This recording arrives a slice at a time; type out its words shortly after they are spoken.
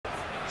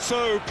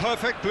So,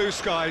 perfect blue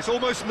skies,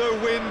 almost no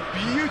wind,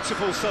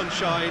 beautiful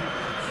sunshine.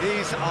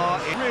 These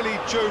are in really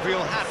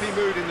jovial, happy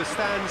mood in the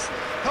stands,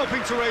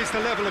 helping to raise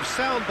the level of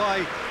sound by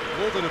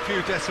more than a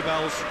few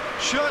decibels.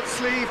 Shirt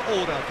sleeve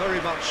order,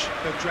 very much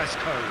the dress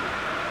code.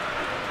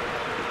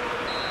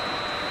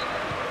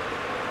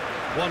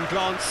 One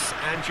glance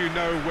and you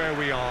know where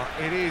we are.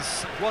 It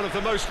is one of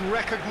the most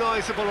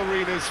recognisable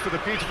arenas for the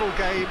beautiful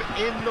game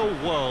in the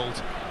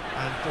world.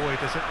 And boy,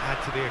 does it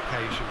add to the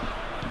occasion.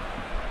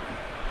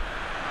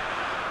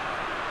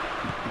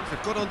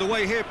 They've got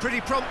underway here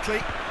pretty promptly.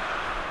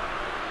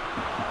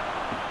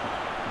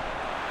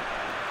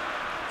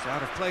 It's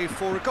out of play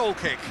for a goal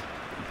kick.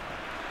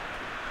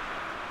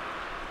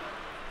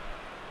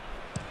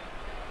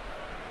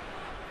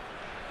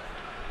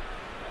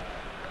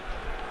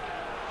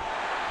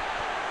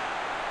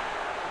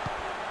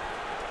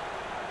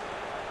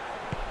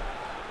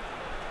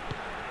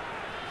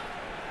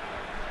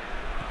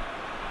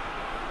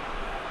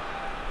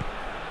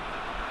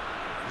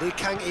 Lee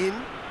Kang-in.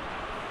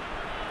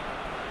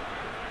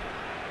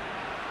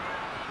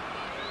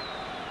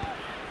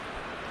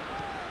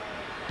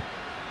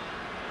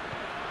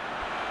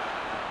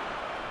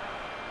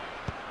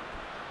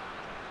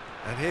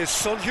 And here's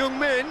Son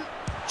Heung-min.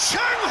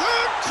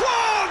 Chang-hoon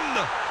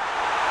Kwon!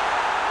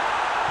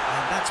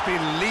 And that's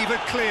been levered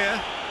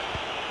clear.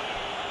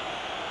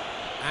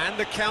 And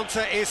the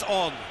counter is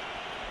on.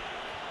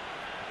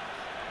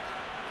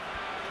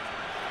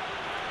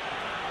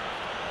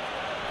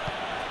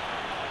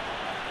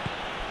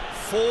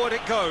 Forward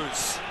it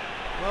goes.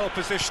 Well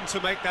positioned to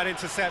make that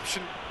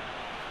interception.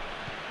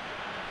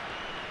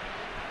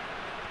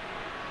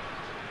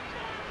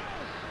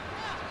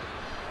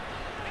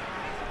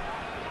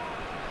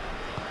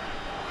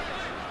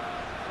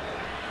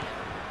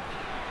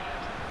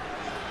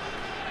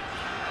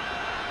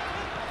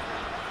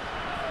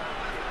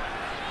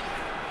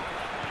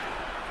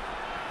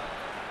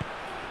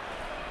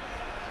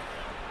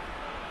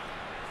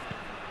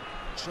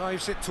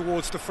 Drives it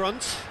towards the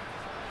front.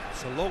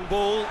 It's a long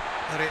ball,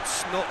 but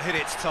it's not hit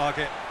its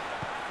target.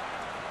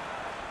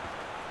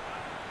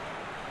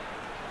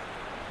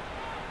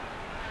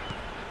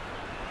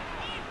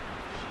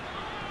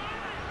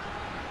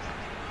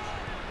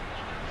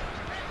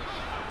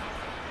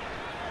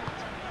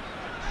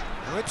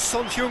 Now it's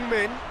Son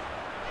Heung-min.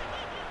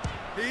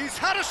 He's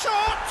had a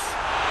shot!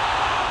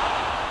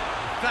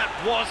 That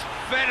was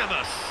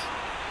venomous.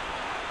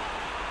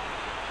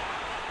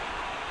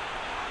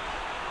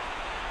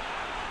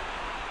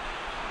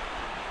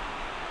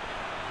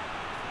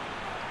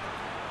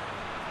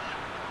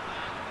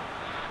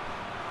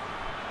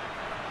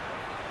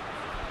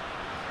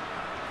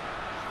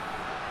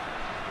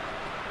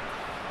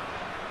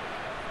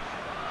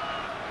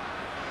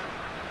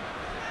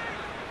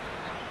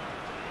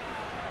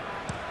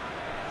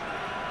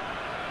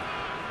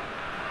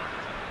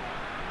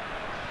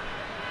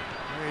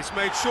 He's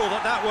made sure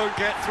that that won't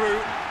get through.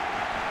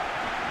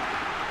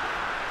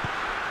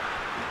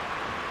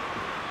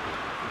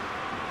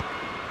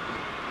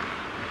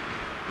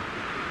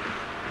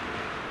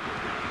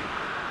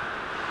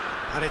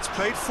 And it's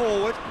played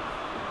forward.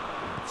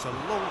 It's a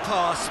long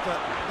pass, but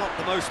not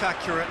the most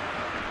accurate.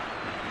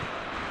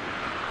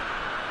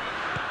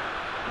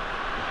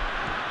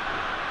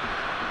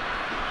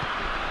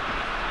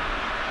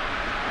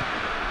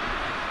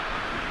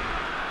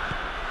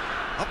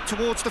 Up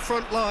towards the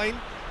front line.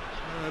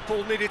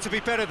 Ball needed to be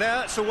better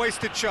there, it's a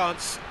wasted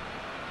chance.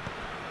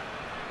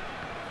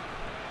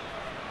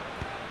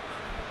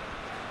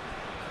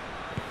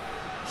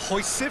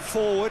 Hoists it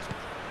forward.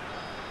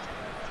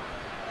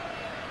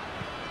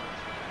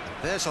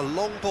 There's a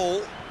long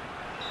ball.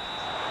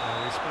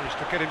 Oh, he's managed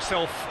to get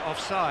himself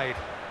offside.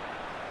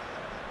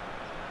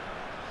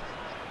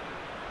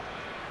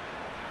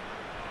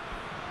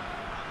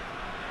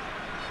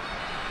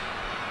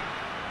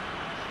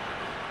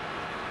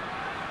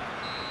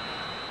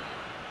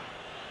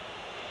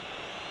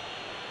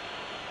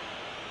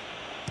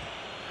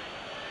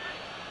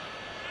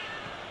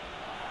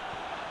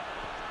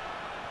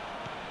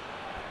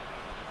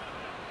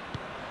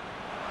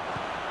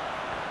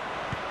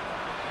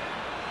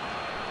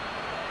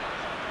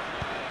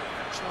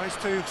 Tries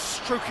to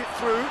stroke it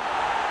through.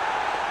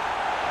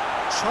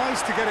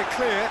 Tries to get it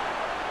clear.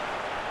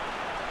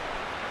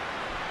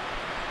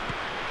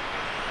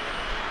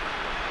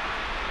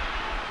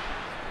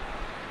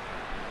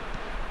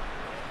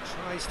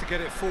 Tries to get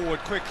it forward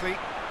quickly.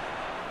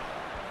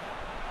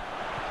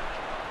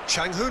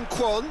 Chang-hoon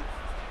Kwon.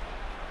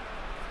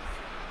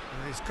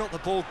 He's got the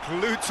ball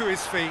glued to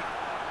his feet.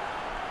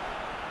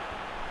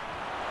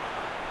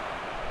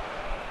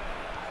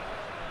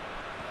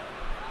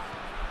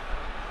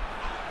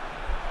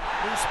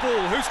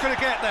 Ball. Who's going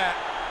to get that?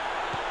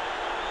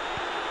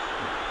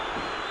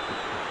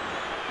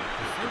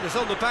 Defender's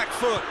on the back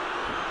foot.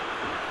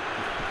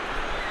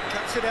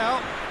 Cuts it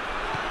out.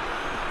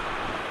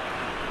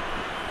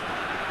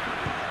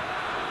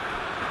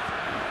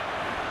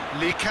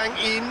 Lee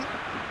Kang-in.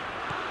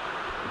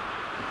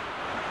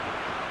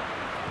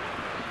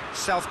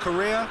 South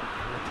Korea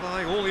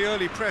applying all the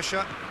early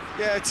pressure.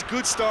 Yeah, it's a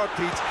good start,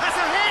 Pete. Has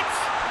a hit!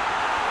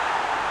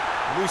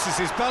 Loses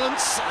his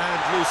balance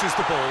and loses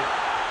the ball.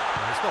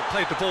 He's not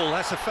played the ball,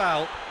 that's a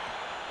foul.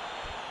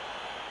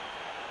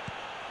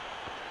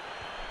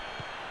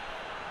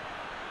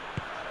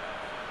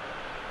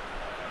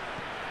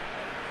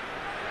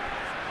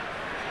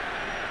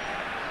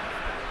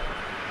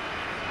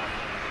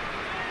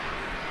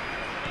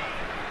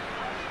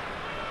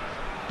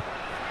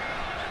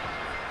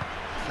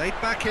 Played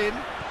back in.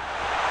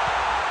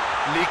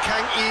 Lee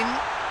Kang-in.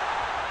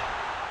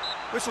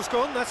 Whistle's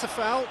gone, that's a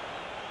foul.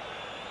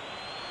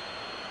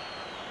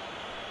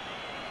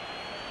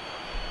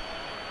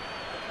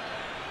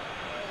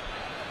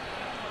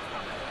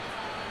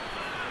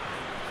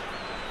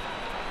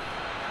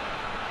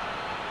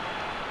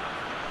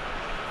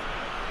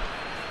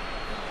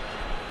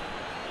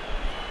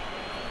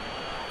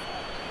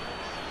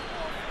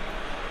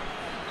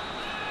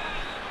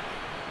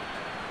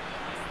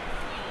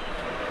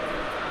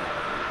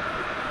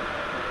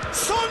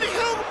 Son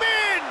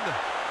Heung-min!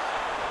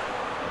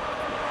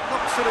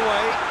 Knocks it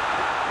away.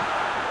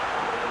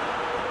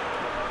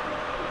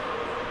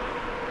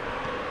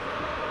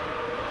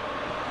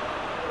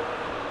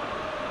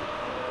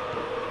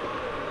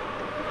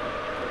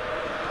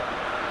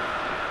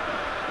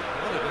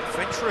 What an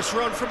adventurous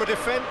run from a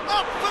defence.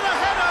 Up for the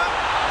header!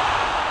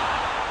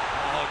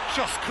 Oh,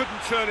 just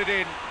couldn't turn it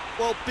in.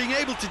 Well, being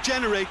able to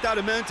generate that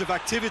amount of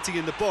activity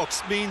in the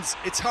box means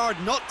it's hard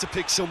not to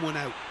pick someone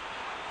out.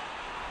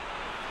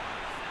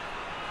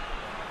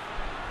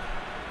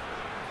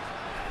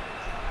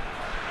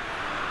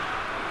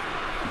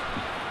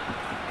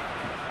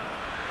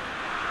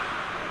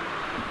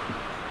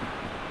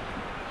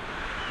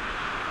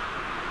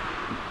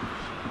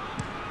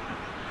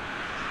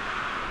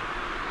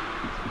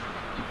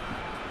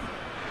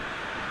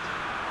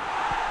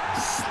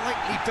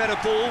 Slightly better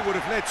ball would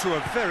have led to a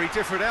very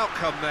different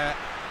outcome there.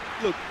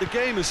 Look, the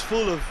game is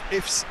full of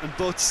ifs and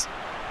buts.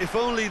 If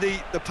only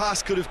the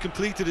pass could have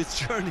completed its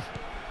journey.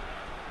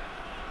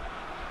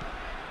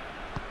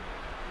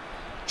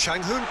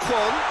 Chang-hoon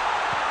Kwon,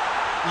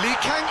 Lee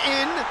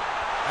Kang-in,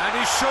 and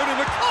he's shown him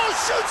a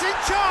shooting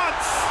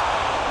chance!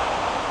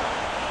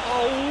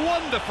 Oh,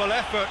 wonderful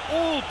effort,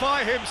 all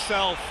by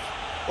himself.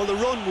 Well, the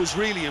run was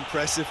really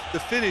impressive. The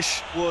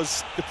finish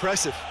was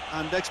depressive,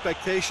 and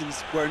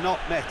expectations were not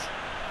met.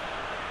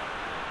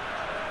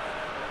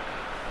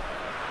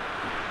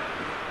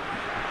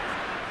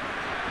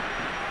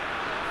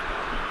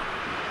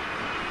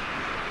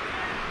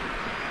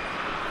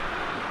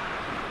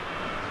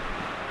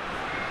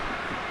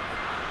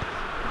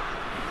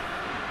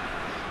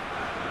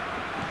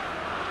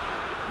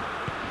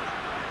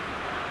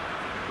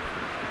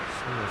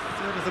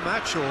 A third of the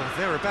match, or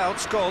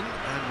thereabouts, gone,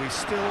 and we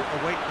still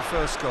await the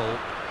first goal.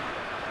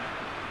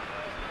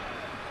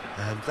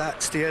 And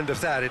that's the end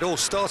of that. It all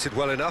started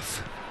well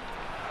enough.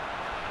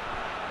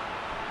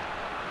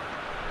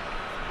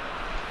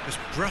 Just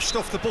brushed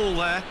off the ball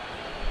there.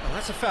 Well,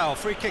 that's a foul.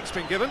 Free kick's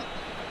been given.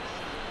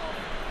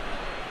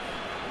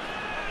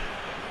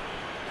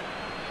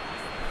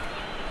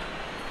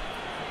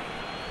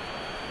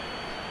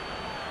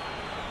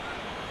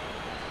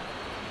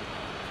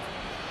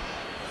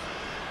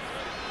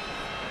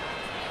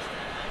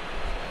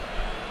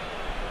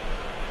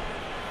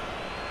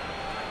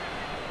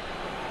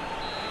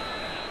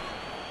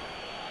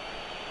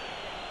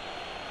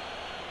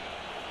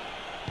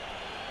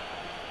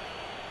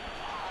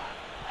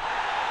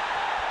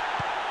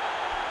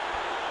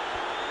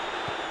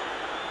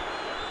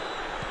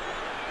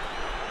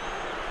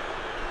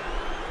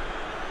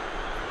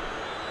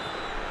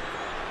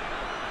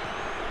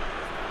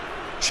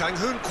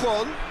 Chang-hoon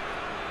Kwon.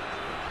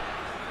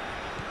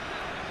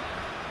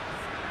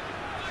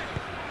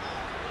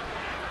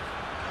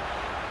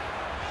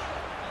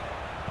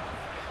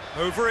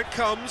 Over it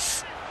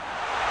comes.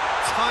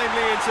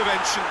 Timely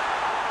intervention.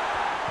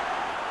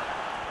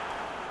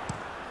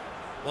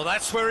 Well,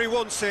 that's where he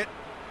wants it.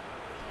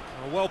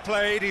 Well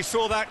played, he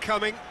saw that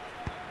coming.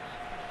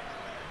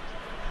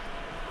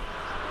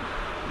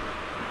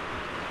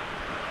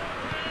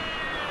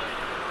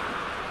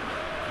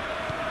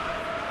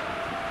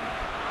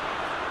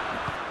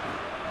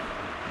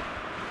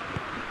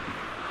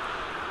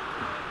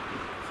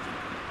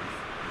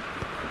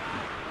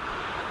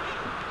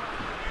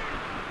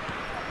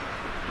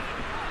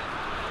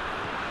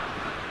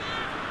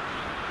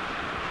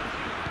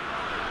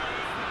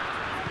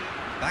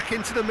 Back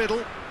into the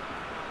middle.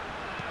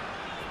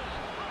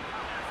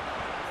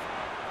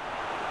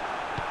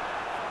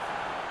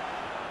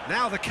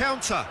 Now the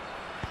counter.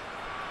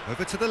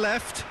 Over to the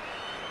left.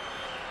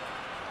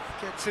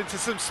 Gets into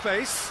some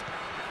space.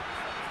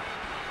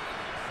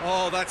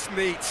 Oh, that's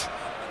neat.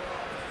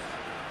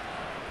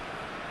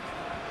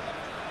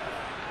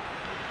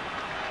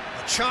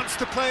 A chance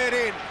to play it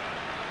in.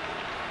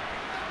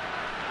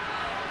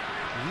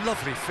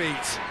 Lovely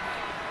feet.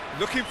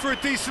 Looking for a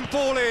decent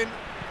ball in.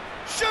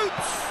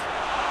 Shoots!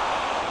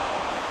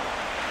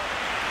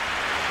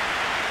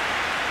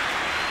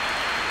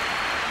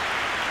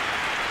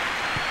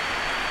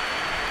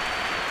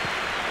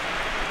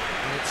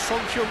 It's Son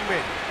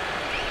Heung-min.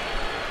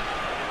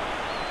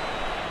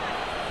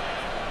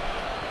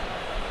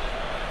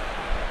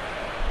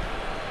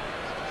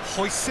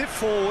 Hoists it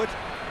forward.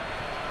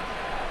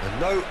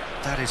 And no,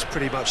 that is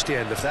pretty much the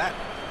end of that.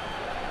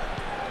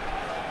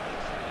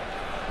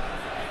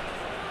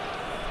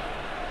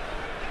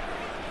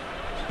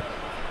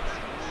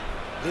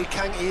 Lee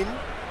Kang-in.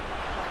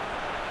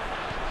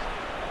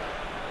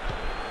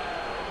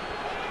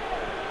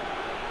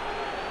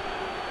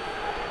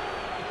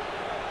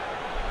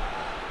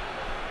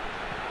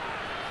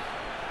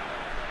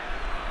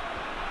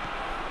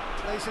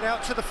 Plays it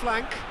out to the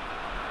flank.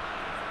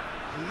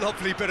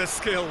 Lovely bit of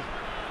skill.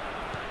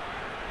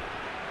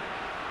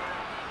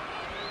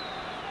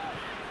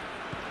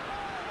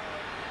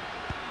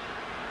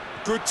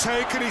 Good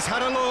take, and he's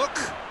had a look.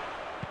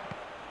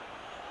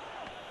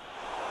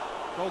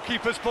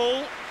 Goalkeeper's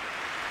ball.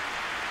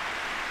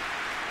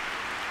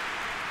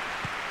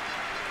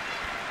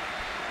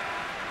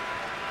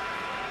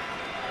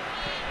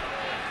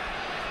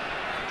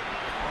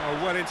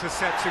 Oh, well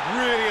intercepted,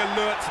 really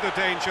alert to the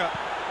danger.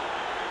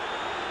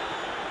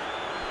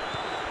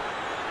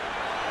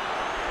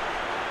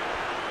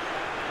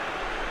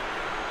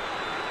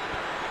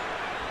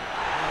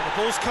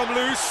 The ball's come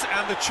loose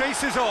and the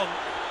chase is on.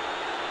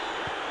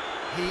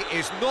 He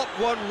is not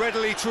one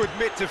readily to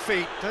admit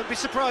defeat. Don't be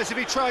surprised if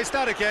he tries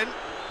that again.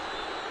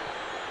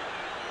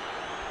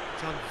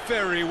 Done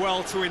very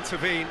well to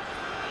intervene.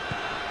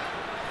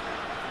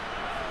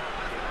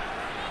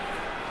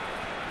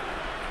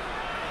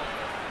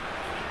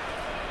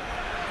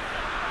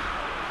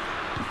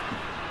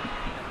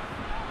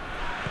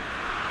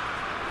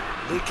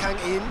 Lee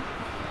Kang-in.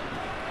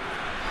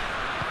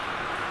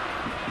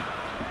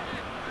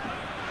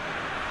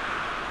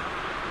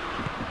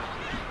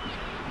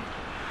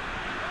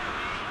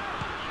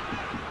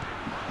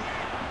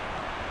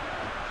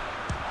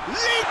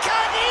 Lee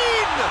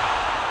Kang-in!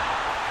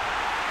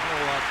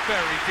 Oh, a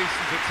very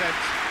decent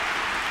attempt.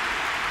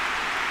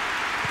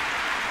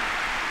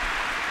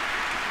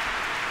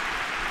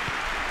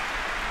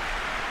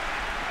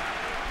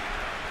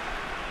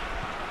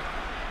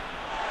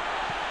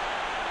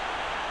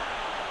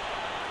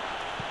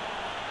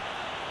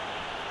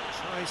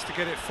 Tries to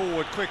get it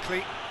forward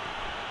quickly.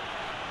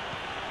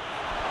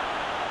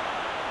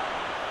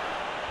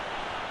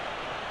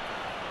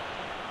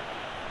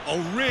 Oh,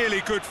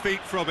 really good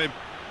feet from him.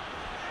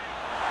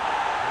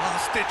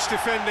 Last-ditch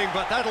defending,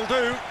 but that'll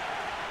do.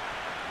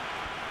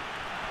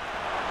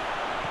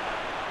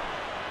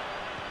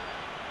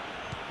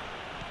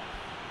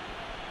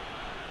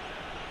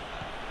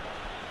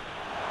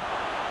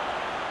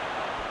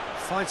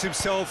 Finds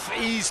himself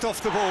eased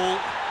off the ball.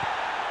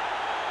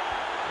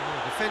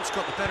 Oh, the defence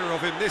got the better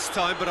of him this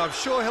time, but I'm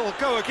sure he'll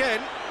go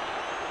again.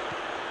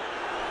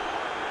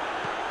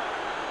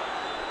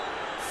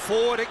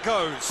 Forward it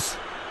goes.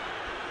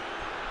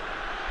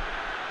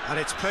 And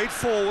it's played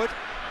forward.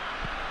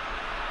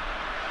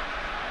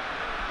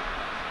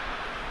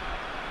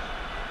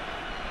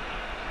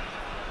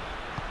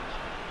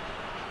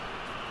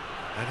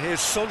 And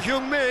here's Son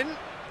Heung-min.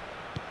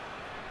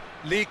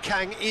 Lee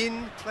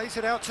Kang-in plays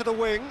it out to the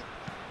wing.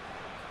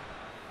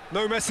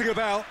 No messing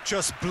about,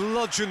 just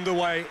bludgeoned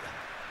away.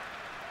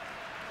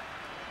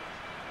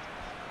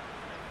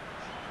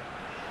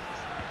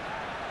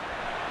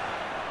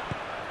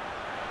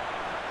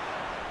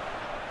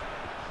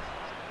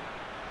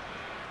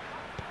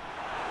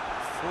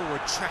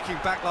 Forward tracking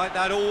back like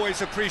that,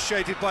 always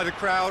appreciated by the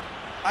crowd.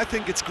 I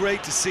think it's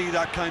great to see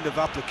that kind of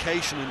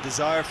application and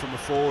desire from a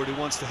forward who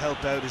wants to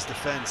help out his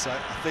defence. I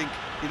think,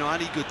 you know,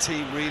 any good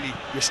team, really,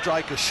 your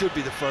striker should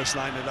be the first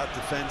line of that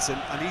defence,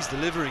 and he's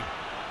delivering.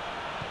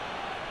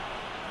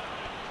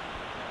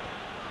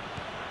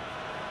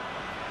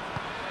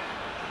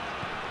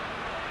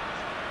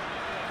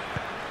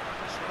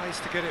 Tries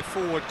to get it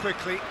forward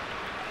quickly.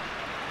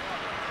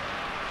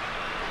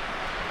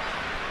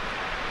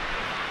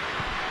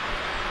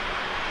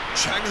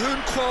 Chang-hoon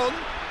Kwon.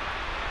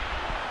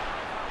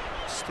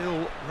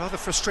 Still, rather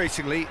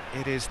frustratingly,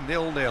 it is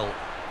 0-0.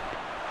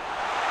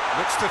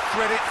 Looks to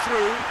thread it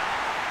through.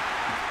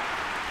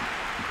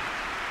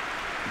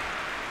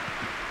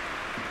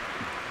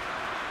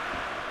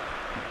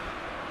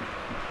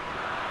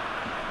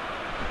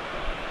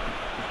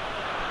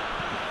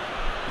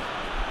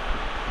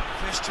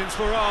 Questions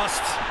were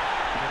asked,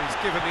 and he's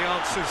given the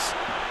answers.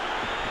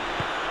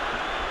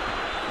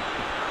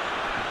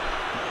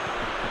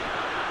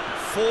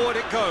 Forward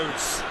it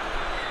goes.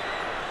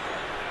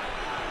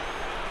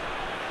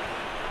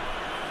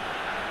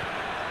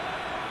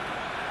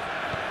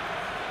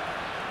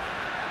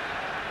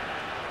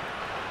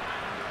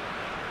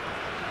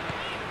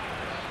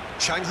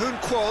 Chang-hoon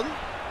Kwon.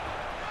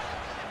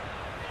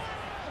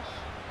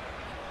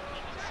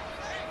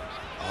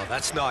 Oh,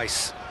 that's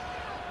nice.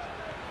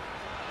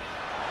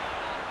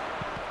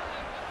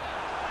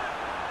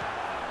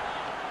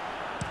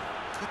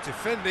 Good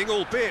defending,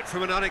 albeit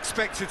from an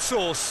unexpected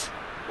source.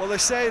 Well, they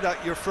say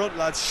that your front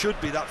lads should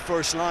be that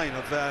first line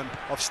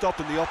of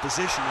stopping the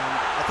opposition, and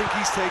I think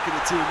he's taken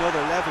it to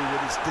another level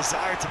with his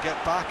desire to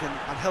get back and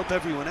help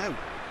everyone out.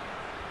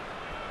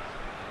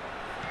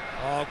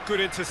 Oh, good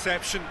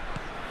interception.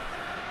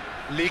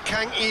 Lee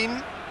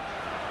Kang-in.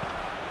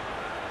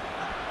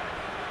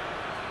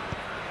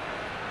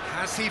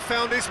 Has he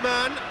found his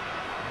man?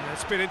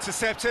 It's been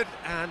intercepted,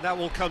 and that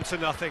will come to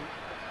nothing.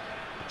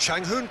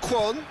 Chang Hoon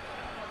Kwon.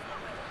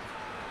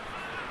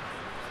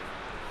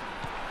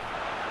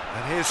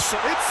 And here's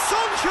it's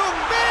Son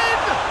Heung-min!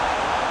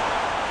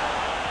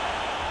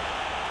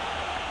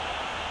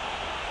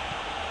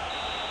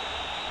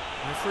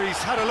 Referee's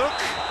had a look,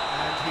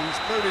 and he's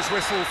blown his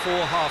whistle for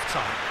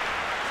half-time.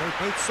 So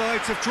both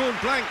sides have drawn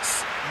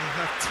blanks. They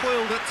have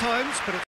toiled at times, but